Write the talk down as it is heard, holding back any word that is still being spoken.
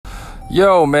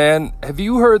Yo, man, have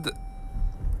you heard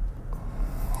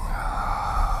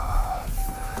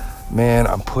Man,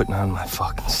 I'm putting on my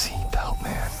fucking seatbelt,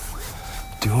 man.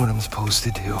 Doing what I'm supposed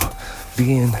to do.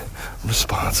 Being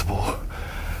responsible.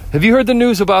 Have you heard the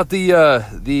news about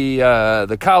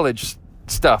the college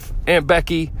stuff? Aunt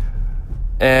Becky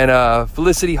and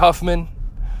Felicity Huffman.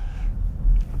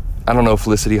 I don't know if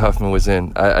Felicity Huffman was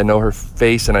in. I know her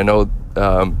face and I know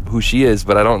who she is,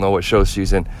 but I don't know what show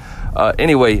she's in.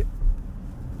 Anyway,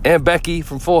 Aunt Becky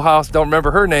from Full House, don't remember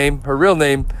her name, her real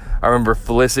name. I remember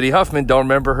Felicity Huffman, don't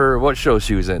remember what show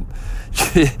she was in.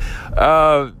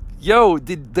 The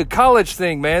college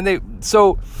thing, man.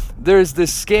 So there's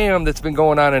this scam that's been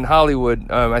going on in Hollywood.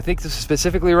 I think this is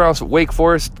specifically around Wake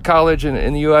Forest College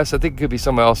in the U.S. I think it could be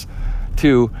somewhere else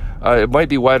too. It might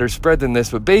be wider spread than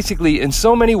this, but basically, in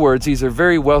so many words, these are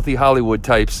very wealthy Hollywood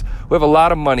types who have a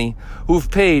lot of money, who've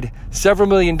paid several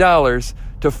 $1 million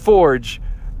to forge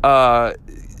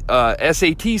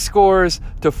SAT scores,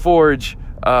 to forge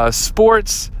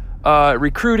sports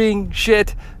recruiting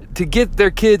shit, to get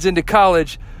their kids into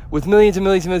college with millions and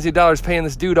millions and millions of dollars, paying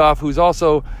this dude off who's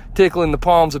also tickling the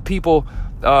palms of people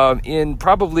in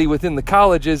probably within the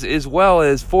colleges, as well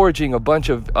as forging a bunch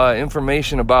of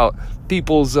information about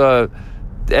people's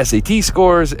SAT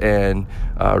scores and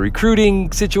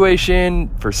recruiting situation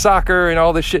for soccer and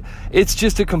all this shit. It's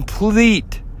just a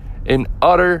complete and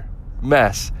utter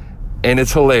mess, and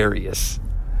it's hilarious.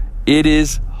 It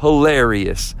is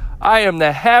hilarious. I am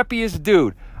the happiest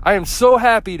dude. I am so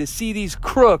happy to see these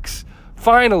crooks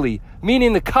finally,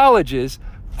 meaning the colleges,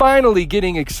 finally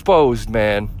getting exposed,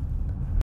 man.